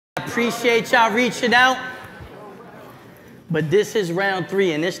Appreciate y'all reaching out. But this is round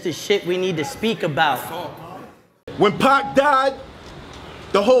 3, and this the shit we need to speak about. When Pac died,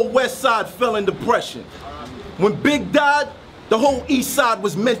 the whole West Side fell in depression. When Big died, the whole East Side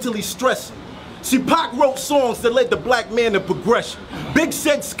was mentally stressing. See, Pac wrote songs that led the black man to progression. Big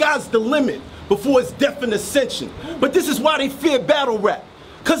said sky's the limit before his death and ascension. But this is why they fear battle rap,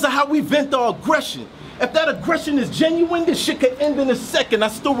 because of how we vent our aggression. If that aggression is genuine, this shit could end in a second. I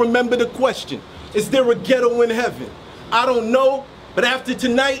still remember the question, is there a ghetto in heaven? I don't know, but after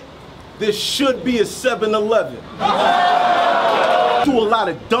tonight, there should be a 7-Eleven. Do a lot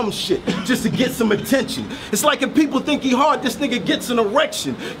of dumb shit just to get some attention. It's like if people think he hard, this nigga gets an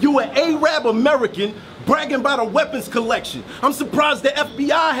erection. You an Arab American bragging about a weapons collection. I'm surprised the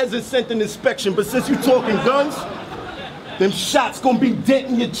FBI hasn't sent an inspection, but since you talking guns, them shots gonna be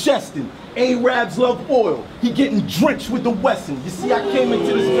denting your chest in. Arabs love oil. He getting drenched with the Wesson. You see, I came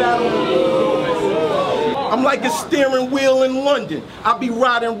into this battle. I'm like a steering wheel in London. I be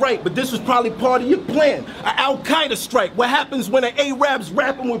riding right, but this was probably part of your plan. An Al-Qaeda strike. What happens when an Arab's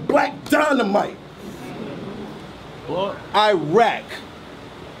rapping with black dynamite? What? Iraq.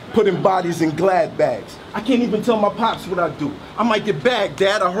 Putting bodies in glad bags. I can't even tell my pops what I do. I might get bagged,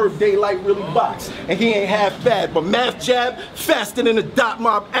 Dad. I heard Daylight really box. And he ain't half bad, but math jab faster than a dot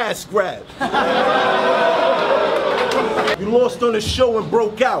mob ass grab. You lost on the show and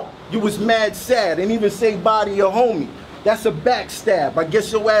broke out. You was mad sad and even say bye to your homie. That's a backstab. I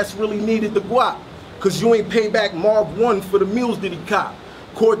guess your ass really needed the guap. Cause you ain't pay back Marv 1 for the mules that he cop.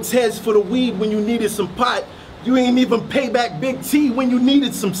 Cortez for the weed when you needed some pot. You ain't even pay back Big T when you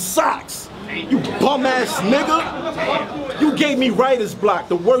needed some socks. You bum ass nigga. You gave me writer's block,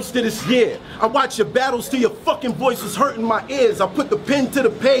 the worst of this year. I watch your battles till your fucking voice was hurting my ears. I put the pen to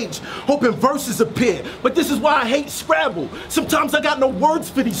the page, hoping verses appear. But this is why I hate Scrabble. Sometimes I got no words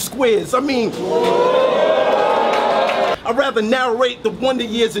for these squares. I mean, I'd rather narrate the wonder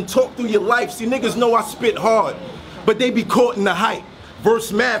years and talk through your life. See, niggas know I spit hard, but they be caught in the hype.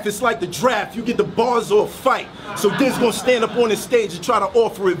 Verse math, it's like the draft. You get the bars or a fight. So Diz gonna stand up on the stage and try to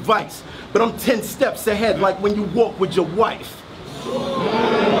offer advice. But I'm 10 steps ahead, like when you walk with your wife.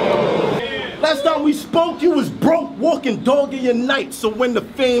 Last time we spoke, you was broke, walking dog in your night. So when the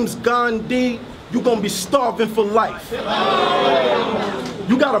fame's gone, D, you gonna be starving for life.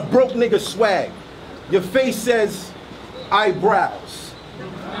 You got a broke nigga swag. Your face says, eyebrows.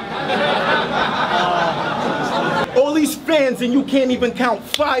 All these fans and you can't even count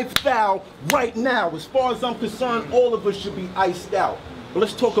 5,000 right now. As far as I'm concerned, all of us should be iced out. But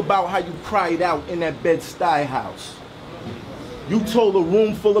let's talk about how you cried out in that Bed-Stuy house. You told a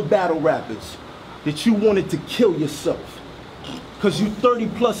room full of battle rappers that you wanted to kill yourself. Cause you 30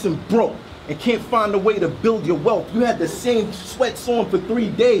 plus and broke and can't find a way to build your wealth. You had the same sweats on for 3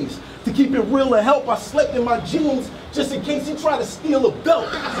 days. To keep it real or help, I slept in my jeans just in case you try to steal a belt.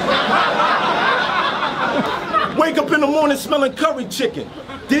 Wake up in the morning smelling curry chicken.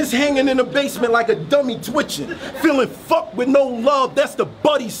 This hanging in the basement like a dummy twitching. Feeling fucked with no love, that's the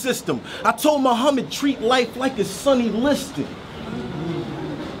buddy system. I told Muhammad treat life like it's Sonny Liston.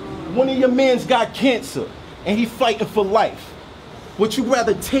 One of your mans got cancer and he fighting for life. Would you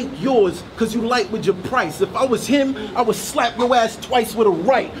rather take yours cause you light with your price? If I was him, I would slap your ass twice with a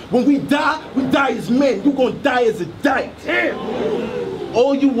right. When we die as men. You gonna die as a dyke. Damn.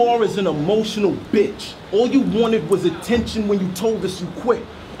 All you are is an emotional bitch. All you wanted was attention when you told us you quit.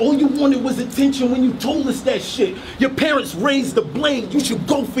 All you wanted was attention when you told us that shit. Your parents raised the blade, you should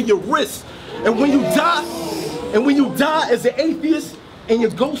go for your wrist. And when you die as an atheist and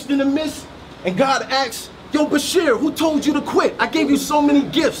you're ghost in the mist, and God asks, yo, Bashir, who told you to quit? I gave you so many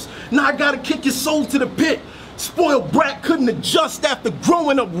gifts. Now I gotta kick your soul to the pit. Spoiled brat couldn't adjust after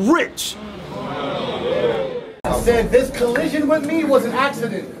growing up rich. I said this collision with me was an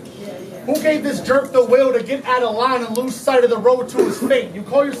accident. Who gave this jerk the will to get out of line and lose sight of the road to his fate? You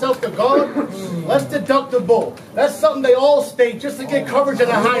call yourself the God? Let's deduct the bull. That's something they all state just to get coverage at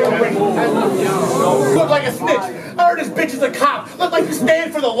a higher rate. You look like a snitch. I heard this bitch is a cop. Look like you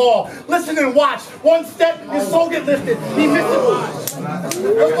stand for the law. Listen and watch. One step, your soul get lifted. He missed it.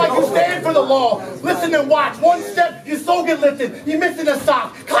 Look like you stand for the law. Listen and watch. One step, your soul get lifted. You missing a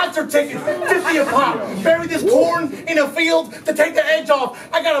sock. Concert tickets, 50 a pop. Bury this corn in a field to take the edge off.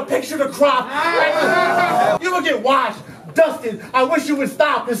 I got a picture to crop. You will get washed, dusted. I wish you would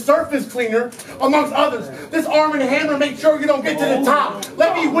stop. This surface cleaner, amongst others. This arm and hammer, make sure you don't get to the top.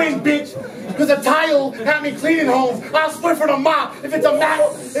 Let me win, bitch. Because a tile had me cleaning homes. I'll split for the mop. If it's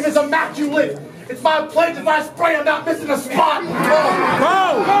a immaculate. It's my pledge. If I spray, I'm not missing a spot. Go!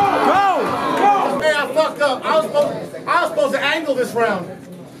 Hey, I fucked up. I was supposed to angle this round.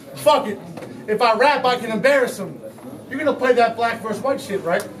 Fuck it. If I rap, I can embarrass him. You're gonna play that black versus white shit,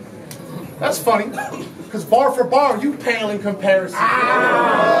 right? That's funny. Because bar for bar, you pale in comparison.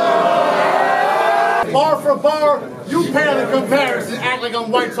 Bar for bar, you pale in comparison. Act like I'm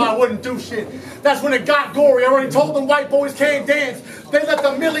white so I wouldn't do shit. That's when it got gory. I already told them white boys can't dance. They let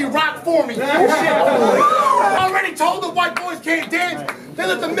the Millie rock for me. Shit. I already told them white boys can't dance. They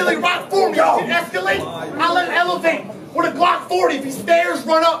let the Millie rock for me. Shit escalate, I let it elevate. With a Glock 40, if he stares,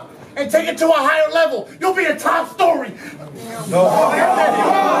 run up and take it to a higher level. You'll be a top story.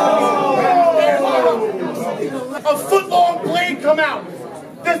 A foot-long blade come out.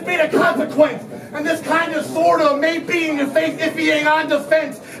 This be the consequence. And this kind of, sorta, may be in your face if he ain't on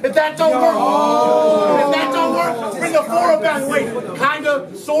defense. If that don't work, bring the floor back. Wait, kinda,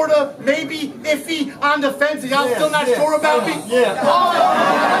 sorta, maybe, iffy, on defense. Y'all still not sure about me? Yeah.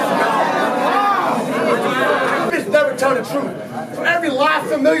 Bitch never tell the truth. So every lie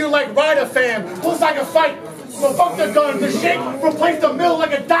familiar like Ryder fam. Looks like a fight. So fuck the guns. The shake replace the mill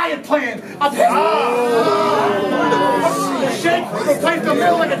like a diet plan. The shake replace the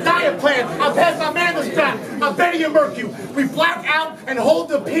mill like a diet plan. I pass my man the strap. I bet you murk you. We black out and hold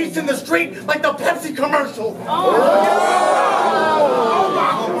the peace in the street like the Pepsi commercial. We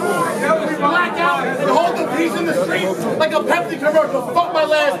black out and hold the peace in the street like a Pepsi commercial. Fuck my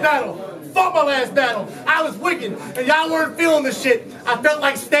last battle. Fuck my last battle. I was wicked and y'all weren't feeling the shit. I felt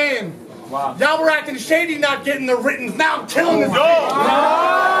like Stan. Wow. Y'all were acting shady not getting the writtens. Now I'm killing this dog.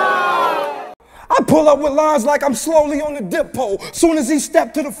 I pull up with lines like I'm slowly on the dip pole. Soon as he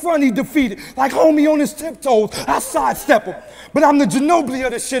stepped to the front, he defeated. Like homie on his tiptoes, I sidestep him. But I'm the Ginobili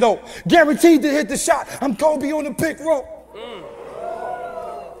of the shit, oh. Guaranteed to hit the shot. I'm Kobe on the pick rope.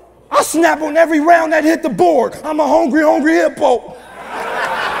 I snap on every round that hit the board. I'm a hungry hippo.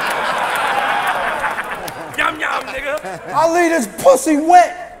 Yum yum, nigga. I leave this pussy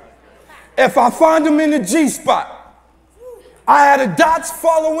wet if I find him in the G-spot. I had the dots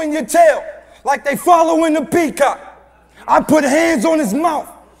following your tail like they following the peacock. I put hands on his mouth.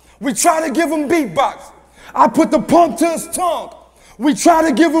 We try to give him beatbox. I put the pump to his tongue. We try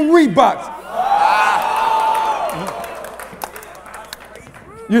to give him Reeboks.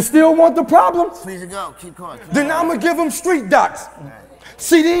 You still want the problems? Please go, keep going. Then I'ma give him street docs.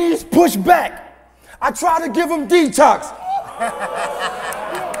 CDs push back. I try to give him detox.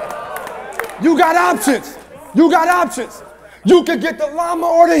 You got options. You got options. You could get the llama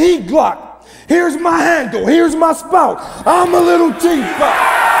or the heat Glock. Here's my handle. Here's my spout. I'm a little teapot.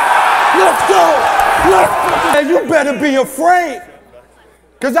 Let's go. Let's go. And you better be afraid.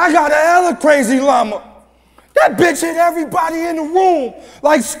 Cause I got a hella crazy llama. That bitch hit everybody in the room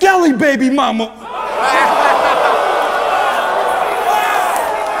like Skelly baby mama.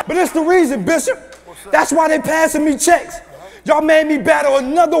 But it's the reason, Bishop. That's why they passing me checks. Y'all made me battle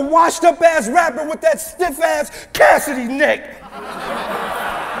another washed up ass rapper with that stiff ass Cassidy neck.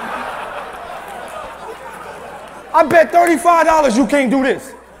 I bet $35 you can't do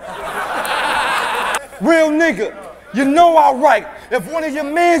this. Real nigga, you know I write. If one of your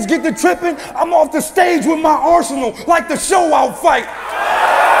mans get to tripping, I'm off the stage with my arsenal like the show out fight.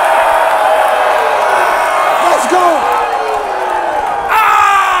 Let's go.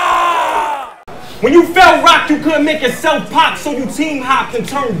 When you fell rock, you couldn't make yourself pop, so you team hopped and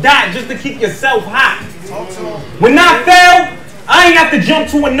turned dot just to keep yourself hot. When I fell, I ain't have to jump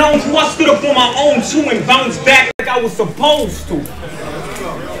to a known two. I stood up on my own too and bounced back like I was supposed to.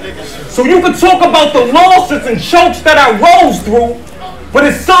 So you can talk about the losses and chokes that I rose through, but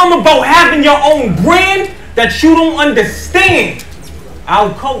it's something about having your own brand that you don't understand.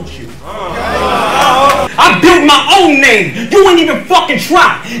 I'll coach you. I built my own name. You ain't even fucking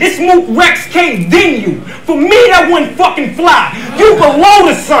try. It's Mook Rex K then you. For me, that wouldn't fucking fly. You below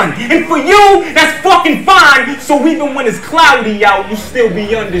the sun. And for you, that's fucking fine. So even when it's cloudy out, you still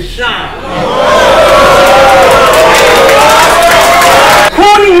be under shine.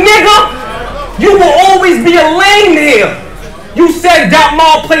 Corny nigga, you will always be a lame here. You said Dot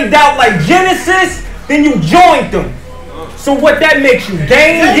Mall played out like Genesis, then you joined them. So what that makes you,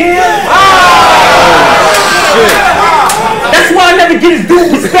 gang again? That's why I never get his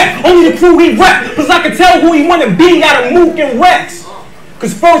due respect. Only the crew he rep. Cause I can tell who he wanna be out of Mook and Rex.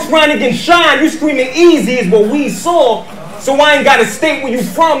 Cause first round against Shine, you screaming easy is what we saw. So I ain't gotta state where you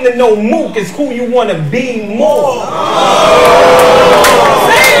from to know Mook is who you wanna be more.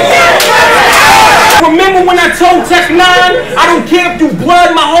 Remember when I told Tech 9, I don't care if you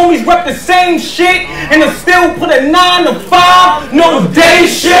blood, my homies rep the same shit, and I still put a 9 to 5, no day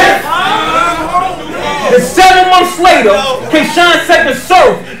shift. And 7 months later, Cashapp said to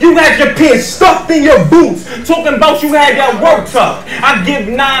Surf, you had your pants stuffed in your boots, talking about you had that worked up. I give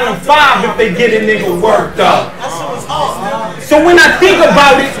 9 to 5 if they get a nigga worked up. So when I think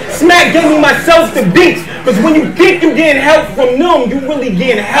about it, Smack gave me myself to beats. Because when you think you getting help from them, you really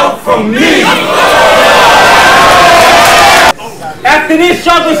getting help from me. After this,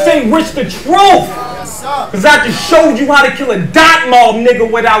 y'all gonna say Rich the truth. Because I just showed you how to kill a dot mob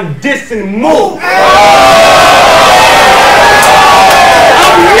nigga without dissing move.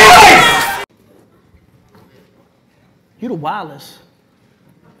 I'm nice. You the wildest.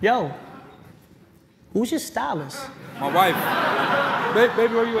 Yo, who's your stylist? My wife.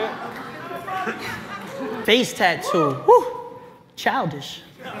 Baby, where you at? Face tattoo. Whew. Childish.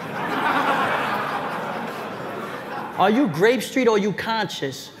 Are you Grape Street or are you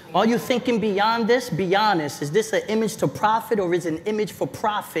conscious? Are you thinking beyond this? Be honest. Is this an image to profit or is it an image for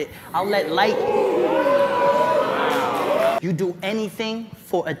profit? I'll let light. You do anything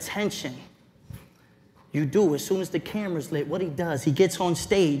for attention. You do. As soon as the camera's lit, what he does, he gets on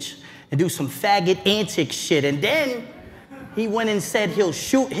stage and do some faggot antic shit. And then he went and said he'll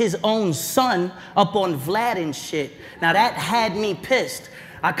shoot his own son up on Vlad and shit. Now that had me pissed.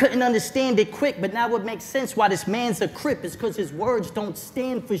 I couldn't understand it quick, but now it makes sense why this man's a crip. It's because his words don't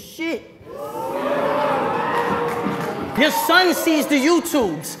stand for shit. Your son sees the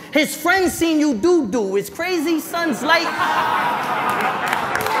YouTubes. His friends seen you do. It's crazy, son's light.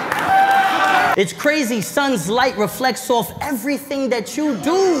 It's crazy, son's light reflects off everything that you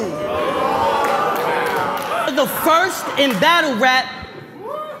do. The first in battle rap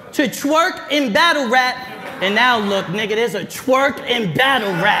to twerk in battle rap. And now look, nigga, there's a twerk in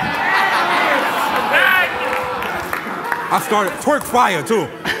battle rap. I started twerk fire too.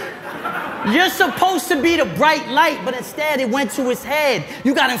 You're supposed to be the bright light, but instead it went to his head.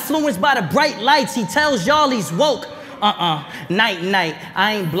 You got influenced by the bright lights. He tells y'all he's woke. Night, night.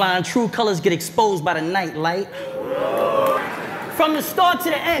 I ain't blind. True colors get exposed by the night light. From the start to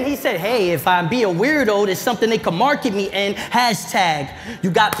the end, he said, hey, if I be a weirdo, there's something they can market me in. Hashtag, you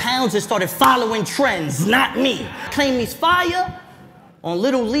got pounds that started following trends, not me. Claim he's fire on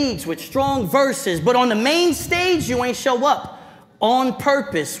little leagues with strong verses, but on the main stage, you ain't show up. On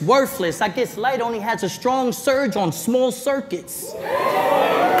purpose, worthless. I guess light only has a strong surge on small circuits.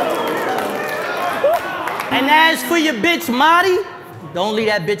 And as for your bitch, Marty, don't leave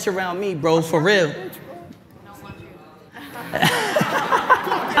that bitch around me, bro, for real.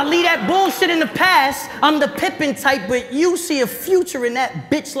 I leave that bullshit in the past. I'm the Pippin type, but you see a future in that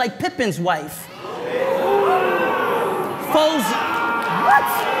bitch like Pippin's wife. Foes. What?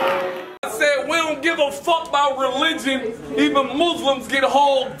 I said we don't give a fuck about religion. Even Muslims get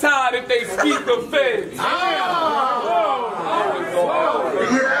hog-tied if they speak the feds.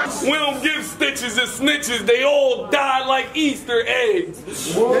 We don't give stitches and snitches. They all die like Easter eggs.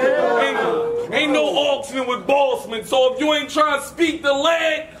 Ain't no auctioning with bossmen. So if you ain't trying to speak the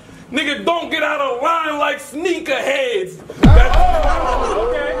leg, nigga, don't get out of line like sneakerheads.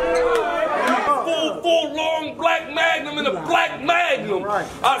 Full long black magnum in a black magnum.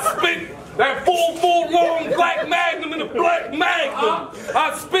 I spit that full long black magnum in a black magnum.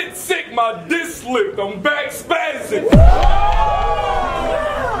 I spit sick, my disc slipped. I'm back spazzing.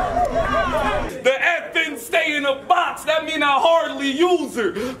 The effing stay in a box, that mean I hardly use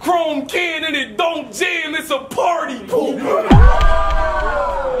her. Chrome can and it don't jam, it's a party pooper.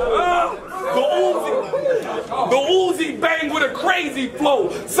 The Uzi bang with a crazy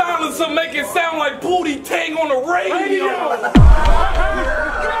flow. Silencer make it sound like Pootie Tang on the radio.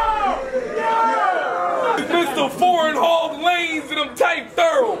 Mr. Foreign Hog Lanes and I'm type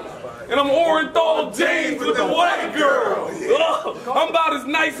thorough. And I'm Orenthal James with the white girl. I'm about as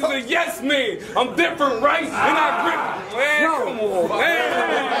nice as a yes man. I'm different, right? And I grip, man, come on,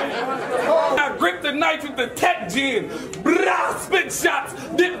 man. I grip the knife with the tech gin. Blah, spit shots,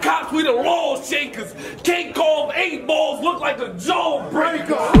 dip cops with the law shakers. Cake called 8 balls look like a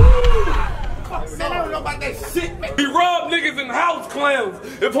jawbreaker. Man, I don't know about that shit, man. We rob niggas and house clowns.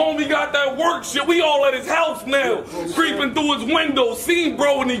 If homie got that work shit, we all at his house now. Creeping through his window, seen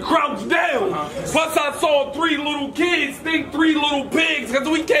bro and he crouched down. Plus I saw 3 little kids think 3 little pigs, cause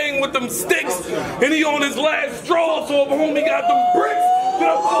we came with them sticks and he on his last straw, so if homie got them bricks, then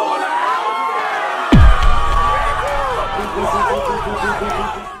I'm blowing the house.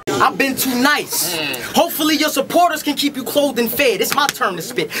 I've been too nice. Hopefully your supporters can keep you clothed and fed. It's my turn to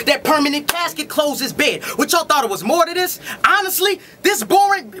spit. That permanent casket closes bed. What y'all thought it was more to this? Honestly, this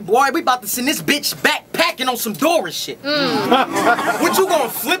boring. Boy, we about to send this bitch backpacking on some Doris shit. What you gonna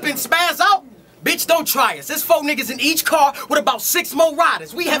flip and spaz out? Bitch, don't try us. There's 4 niggas in each car with about 6 more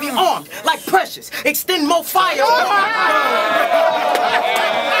riders. We heavy armed, like Precious. Extend more fire.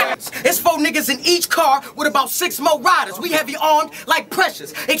 It's 4 niggas in each car with about 6 more riders. We heavy armed, like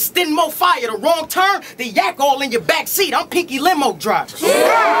Precious. Extend more fire. The wrong turn, the yak all in your back seat. I'm Pinky Limo driver.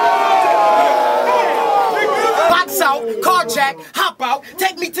 Box out, carjack, hop out,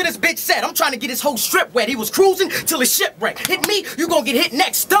 take me to this bitch set. I'm trying to get his whole strip wet. He was cruising till his shipwreck. Hit me, you gonna get hit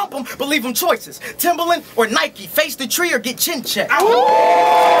next. Stump him, but leave him choices. Timberland or Nike, face the tree or get chin checked.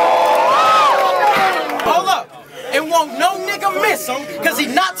 Hold up. And won't no nigga miss him, cause he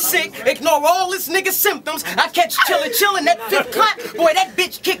not sick. Ignore all this nigga symptoms. I catch chillin', that 5th clap. Boy, that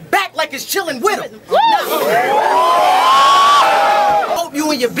bitch kick back like it's chillin' with him. Hope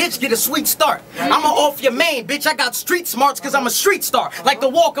you and your bitch get a sweet start. I'ma off your main, bitch. I got street smarts cause I'm a street star. Like the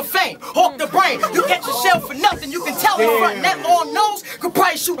Walk of Fame, hawk the brain. You catch a shell for nothing, you can tell in front. And that long nose could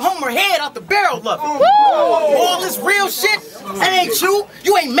probably shoot Homer head out the barrel of it. All this real shit, that ain't you.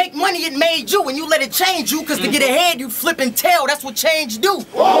 You ain't make money, it made you. And you let it change you, cause to get ahead, you flip and tail. That's what change do.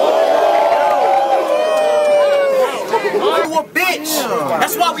 You a bitch.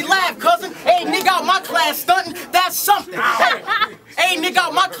 That's why we laugh, cousin. Hey, nigga out my class stunting, that's something. Hey, nigga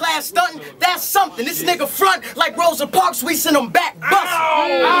out my class stunting, that's something. This nigga front like Rosa Parks, we send him back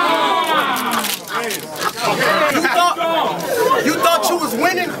bustin'. You thought you was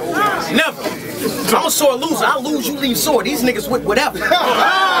winning? Never. I'm a sore loser. I lose, you leave sore. These niggas with whatever.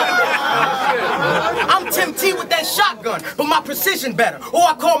 I'm Tim T with that shotgun, but my precision better. Or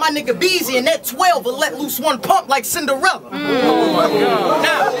I call my nigga Beezy and that 12 will let loose one pump like Cinderella. Oh my God.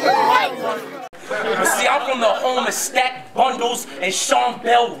 Now, see, I'm from the home of stacked bundles and Sean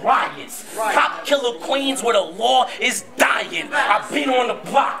Bell riots. Cop killer queens where the law is dying. I've been on the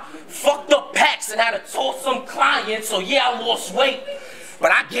block, fucked up packs and had to toss some clients. So yeah, I lost weight,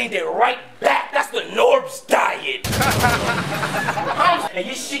 but I gained it right back. That's the Norbs diet. And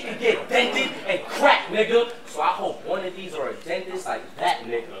your shit can get dented and cracked, nigga. So I hope one of these are a dentist like that,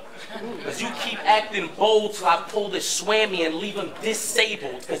 nigga. Cause you keep acting bold till I pull the swammy and leave him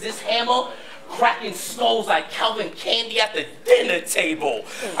disabled. Cause this hammer cracking skulls like Calvin Candy at the dinner table.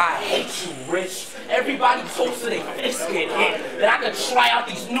 I hate you, Rich. Everybody toasted their fists get hit. Then I can try out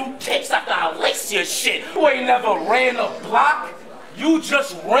these new kicks after I lace your shit. You ain't never ran a block. You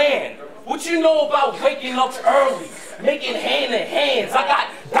just ran. What you know about waking up early, making hand-in-hands? I got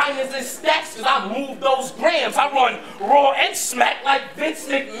diamonds and stacks cause I move those grams. I run raw and smack like Vince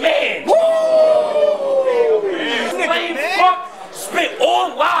McMahon. Lame fuck, spit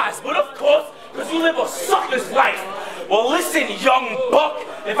all lies, but of course, cause you live a sucker's life. Well listen, young buck,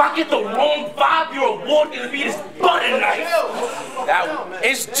 if I get the wrong vibe, your award gonna be this butter knife. Now,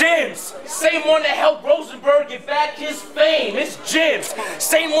 it's Jim's. Same one that helped Rosenberg get back his fame. It's Jim's.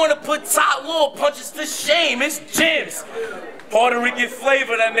 Same one that put Todd Law punches to shame. It's Jim's. Puerto Rican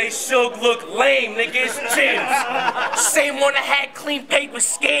flavor that made Suge look lame, nigga, it's Jim's. Same one that had clean paper,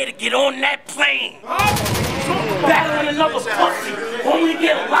 scared to get on that plane. Battling another pussy, only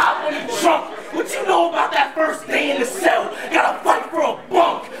get loud when you drunk. What you know about that first day in the cell? Gotta fight for a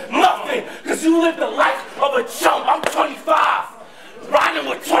bunk, nothing, cause you lived the life of a chump. I'm 25, riding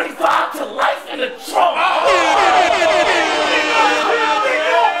with 25 to life in the trunk.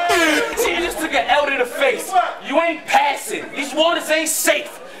 See, you just took an L to the face. You ain't passing. These waters ain't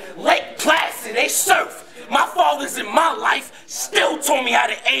safe. Lake Placid, they surf. My father's in my life still told me how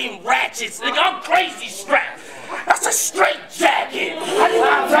to aim ratchets. Nigga, I'm crazy strapped. That's a straight jacket. How you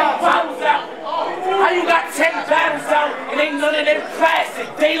got 10 bottles out? How you got 10 battles out and ain't none of them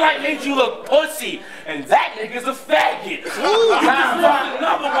classic? Daylight made you look pussy, and that nigga's a faggot. Now I'm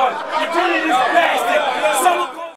another one. You're doing this bastard.